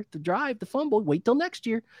next year. The drive, the fumble, wait till next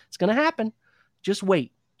year. It's going to happen. Just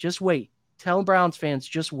wait. Just wait. Tell Browns fans,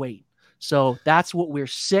 just wait. So that's what we're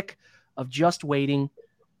sick of, just waiting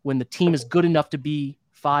when the team is good enough to be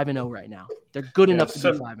 5-0 right now. They're good enough to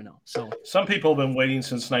be 5-0. So some people have been waiting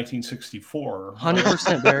since 1964.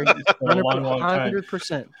 100%, Barry.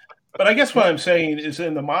 100%. But I guess what I'm saying is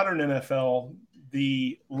in the modern NFL,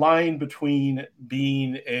 the line between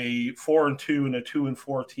being a 4-2 and a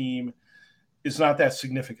 2-4 team is not that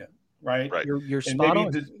significant, right? You're spot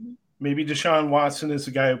on. Maybe Deshaun Watson is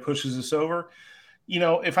the guy who pushes us over.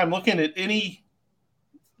 If I'm looking at any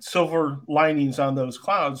silver linings on those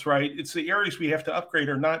clouds, right, it's the areas we have to upgrade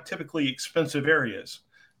are not typically expensive areas,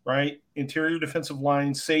 right? Interior defensive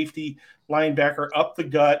line, safety, linebacker, up the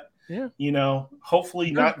gut. Yeah.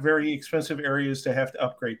 Hopefully not very expensive areas to have to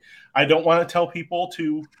upgrade. I don't want to tell people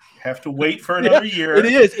to have to wait for another year. It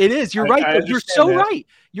is. You're right. You're so right.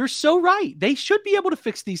 You're so right. They should be able to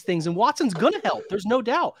fix these things, and Watson's going to help. There's no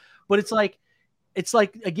doubt. But it's like,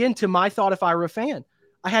 again, to my thought, if I were a fan,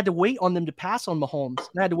 I had to wait on them to pass on Mahomes.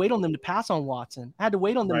 I had to wait on them to pass on Watson. I had to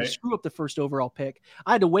wait on them to screw up the first overall pick.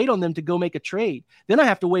 I had to wait on them to go make a trade. Then I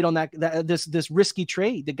have to wait on this risky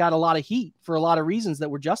trade that got a lot of heat for a lot of reasons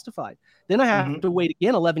that were justified. Then I have to wait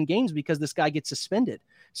again 11 games because this guy gets suspended.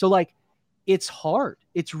 So it's hard.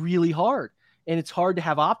 It's really hard. And it's hard to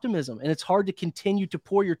have optimism. And it's hard to continue to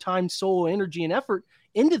pour your time, soul, energy, and effort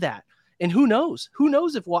into that. And who knows? Who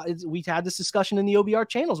knows if we've had this discussion in the OBR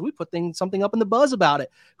channels? We put something up in the buzz about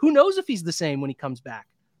it. Who knows if he's the same when he comes back?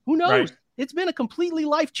 Who knows? Right. It's been a completely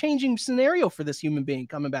life-changing scenario for this human being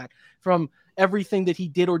coming back from everything that he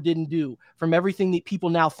did or didn't do, from everything that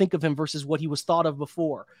people now think of him versus what he was thought of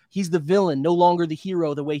before. He's the villain, no longer the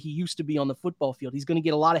hero the way he used to be on the football field. He's going to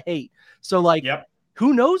get a lot of hate. So,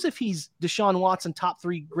 who knows if he's Deshaun Watson, top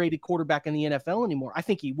 3 graded quarterback in the NFL anymore? I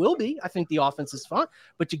think he will be. I think the offense is fun.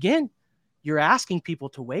 But again, you're asking people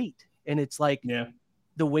to wait. And it's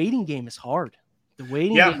the waiting game is hard. The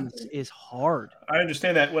waiting game is hard. I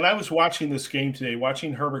understand that. When I was watching this game today,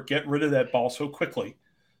 watching Herbert get rid of that ball so quickly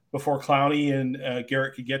before Clowney and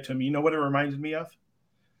Garrett could get to him, you know what it reminded me of?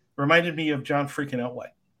 It reminded me of John freaking Elway.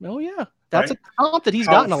 Oh, yeah. That's a comp that he's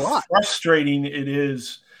gotten a lot. Frustrating it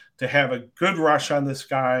is to have a good rush on this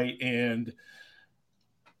guy and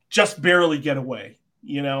just barely get away.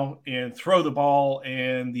 And throw the ball,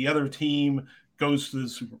 and the other team goes to the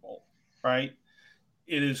Super Bowl, right?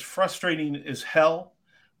 It is frustrating as hell.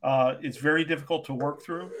 It's very difficult to work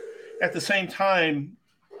through. At the same time,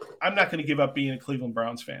 I'm not going to give up being a Cleveland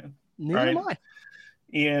Browns fan. Neither am I.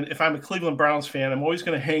 And if I'm a Cleveland Browns fan, I'm always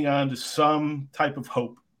going to hang on to some type of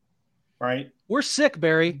hope, right? We're sick,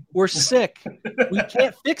 Barry. We're sick. We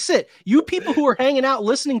can't fix it. You people who are hanging out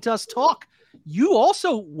listening to us talk, you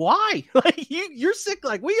also, why? You're sick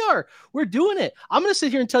like we are. We're doing it. I'm going to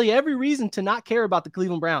sit here and tell you every reason to not care about the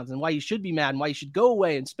Cleveland Browns and why you should be mad and why you should go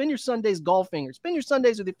away and spend your Sundays golfing or spend your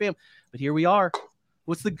Sundays with your family. But here we are.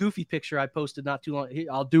 What's the goofy picture I posted not too long?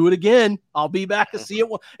 I'll do it again. I'll be back to see it.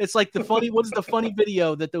 It's like what is the funny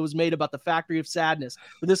video that was made about the Factory of Sadness?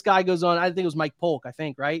 Where this guy goes on, I think it was Mike Polk,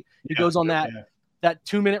 right? He goes on that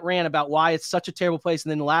 2-minute rant about why it's such a terrible place.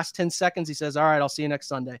 And then the last 10 seconds, he says, all right, I'll see you next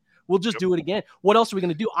Sunday. We'll just do it again. What else are we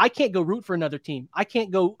going to do? I can't go root for another team. I can't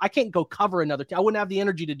go cover another team. I wouldn't have the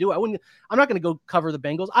energy to do it. I'm not going to go cover the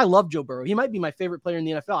Bengals. I love Joe Burrow. He might be my favorite player in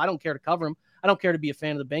the NFL. I don't care to cover him. I don't care to be a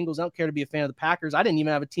fan of the Bengals. I don't care to be a fan of the Packers. I didn't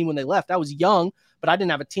even have a team when they left. I was young, but I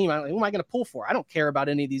didn't have a team. Who am I going to pull for? I don't care about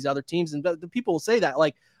any of these other teams. And the people will say that,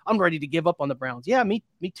 I'm ready to give up on the Browns. Yeah, me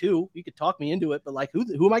too. You could talk me into it, but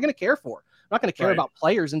who am I going to care for? I'm not going to care about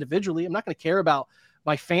players individually. I'm not going to care about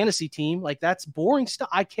my fantasy team. That's boring stuff.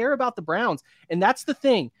 I care about the Browns. And that's the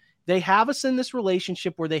thing. They have us in this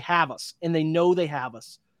relationship where they have us, and they know they have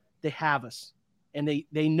us. They have us. And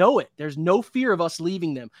they know it. There's no fear of us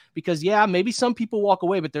leaving them because, maybe some people walk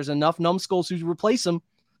away, but there's enough numbskulls who replace them.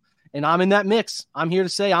 And I'm in that mix. I'm here to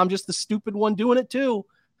say I'm just the stupid one doing it too.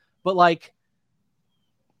 But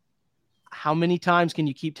how many times can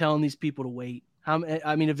you keep telling these people to wait?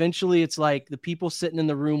 Eventually it's like the people sitting in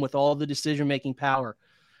the room with all the decision-making power.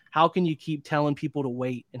 How can you keep telling people to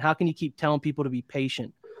wait? And how can you keep telling people to be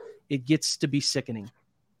patient? It gets to be sickening.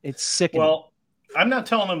 It's sickening. Well, I'm not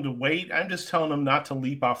telling them to wait. I'm just telling them not to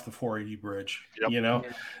leap off the 480 bridge. Yep.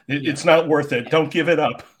 It's not worth it. Don't give it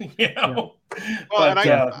up. Well, but,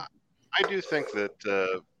 I do think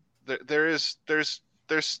that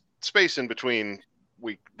there's space in between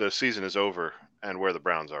the season is over and where the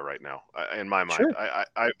Browns are right now. In my mind, sure.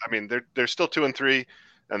 I mean they're still 2-3,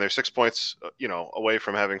 and they're 6 points away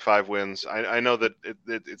from having 5 wins. I know that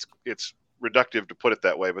it's reductive to put it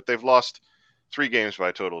that way, but they've lost 3 games by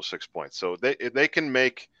a total of 6 points. So they can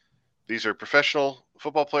make, these are professional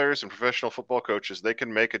football players and professional football coaches. They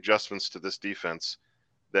can make adjustments to this defense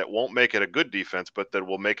that won't make it a good defense, but that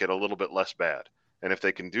will make it a little bit less bad. And if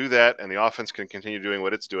they can do that and the offense can continue doing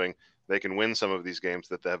what it's doing, they can win some of these games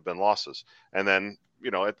that have been losses. And then,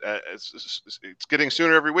 it's getting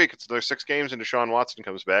sooner every week. There's 6 games and Deshaun Watson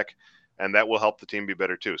comes back, and that will help the team be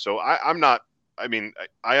better too. So I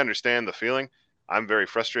understand the feeling. I'm very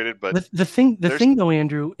frustrated, but the thing though,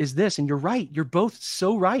 Andrew, is this, and you're right. You're both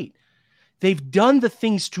so right. They've done the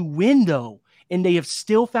things to win though, and they have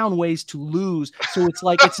still found ways to lose. So it's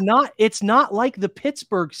like, it's not like the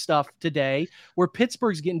Pittsburgh stuff today where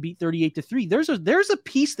Pittsburgh's getting beat 38-3. There's a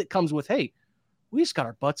piece that comes with, hey, we just got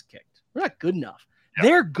our butts kicked. We're not good enough. Yeah.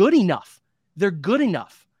 They're good enough. They're good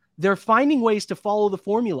enough. They're finding ways to follow the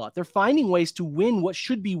formula. They're finding ways to win what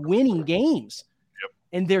should be winning games.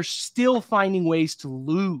 And they're still finding ways to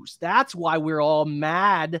lose. That's why we're all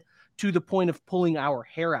mad to the point of pulling our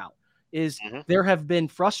hair out. There have been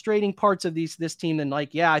frustrating parts of this team, and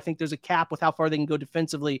I think there's a cap with how far they can go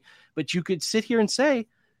defensively. But you could sit here and say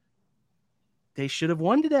they should have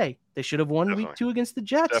won today. They should have won week 2 against the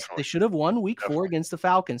Jets. Definitely. They should have won week 4 against the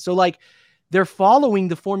Falcons. So they're following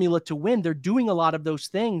the formula to win. They're doing a lot of those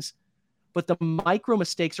things, but the micro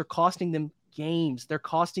mistakes are costing them games. They're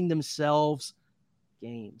costing themselves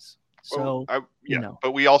games. So,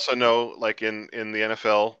 but we also know, in the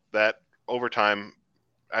NFL, that overtime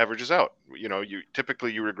averages out. You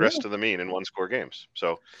typically regress to the mean in 1-score games.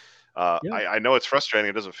 So I know it's frustrating.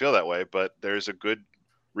 It doesn't feel that way, but there's a good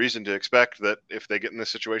reason to expect that if they get in this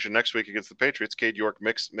situation next week against the Patriots, Cade York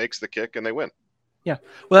makes the kick and they win. Yeah.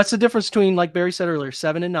 Well, that's the difference between, like Barry said earlier,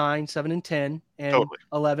 7-9, 7-10, and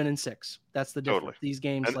 11-6. That's the difference. These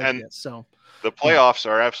games this. So the playoffs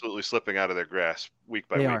are absolutely slipping out of their grasp week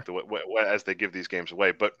by week as they give these games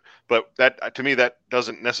away. But that, to me, that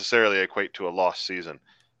doesn't necessarily equate to a lost season.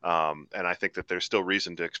 And I think that there's still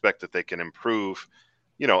reason to expect that they can improve,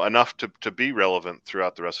 enough to be relevant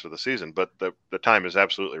throughout the rest of the season. But the time is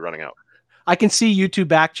absolutely running out. I can see YouTube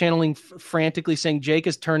back channeling frantically saying Jake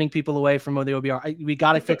is turning people away from the OBR. We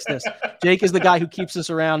got to fix this. Jake is the guy who keeps us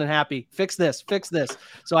around and happy. Fix this.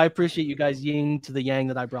 So I appreciate you guys yin to the yang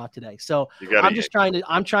that I brought today. So I'm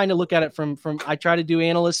trying to look at it from I try to do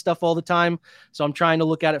analyst stuff all the time. So I'm trying to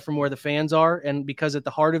look at it from where the fans are. And because at the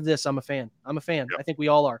heart of this, I'm a fan. Yep. I think we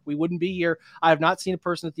all are. We wouldn't be here. I have not seen a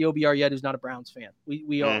person at the OBR yet who's not a Browns fan.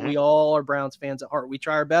 We all are Browns fans at heart. We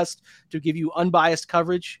try our best to give you unbiased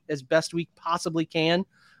coverage as best we possibly can,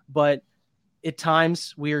 but at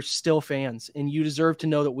times we are still fans, and you deserve to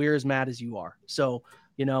know that we're as mad as you are. So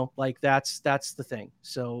that's the thing.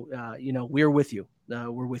 So we're with you.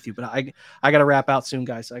 We're with you. But I got to wrap out soon,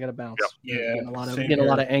 guys. I got to bounce. Yeah, getting a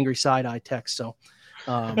lot of angry side eye texts. So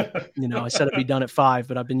I said it'd be done at 5,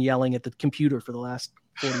 but I've been yelling at the computer for the last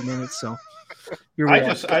 40 minutes. So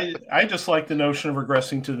I just like the notion of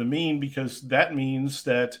regressing to the mean, because that means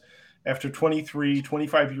that after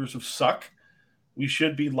 25 years of suck, we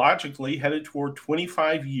should be logically headed toward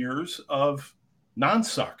 25 years of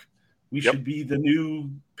non-suck. We should be the new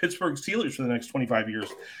Pittsburgh Steelers for the next 25 years.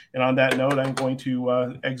 And on that note, I'm going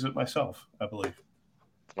to exit myself, I believe.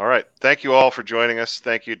 All right. Thank you all for joining us.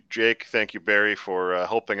 Thank you, Jake. Thank you, Barry, for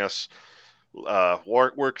helping us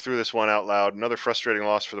work through this one out loud. Another frustrating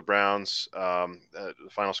loss for the Browns, the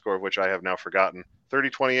final score of which I have now forgotten.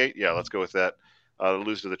 30-28? Yeah, let's go with that.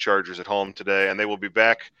 Lose to the Chargers at home today, and they will be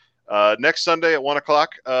back next Sunday at 1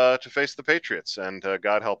 o'clock to face the Patriots, and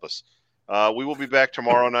God help us. We will be back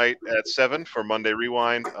tomorrow night at 7 for Monday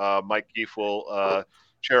Rewind. Mike Keefe will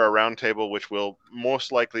chair a roundtable, which will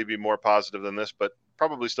most likely be more positive than this, but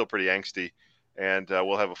probably still pretty angsty. And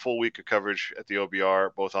we'll have a full week of coverage at the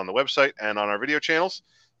OBR, both on the website and on our video channels.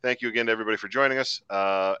 Thank you again to everybody for joining us,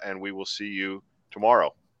 and we will see you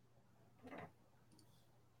tomorrow.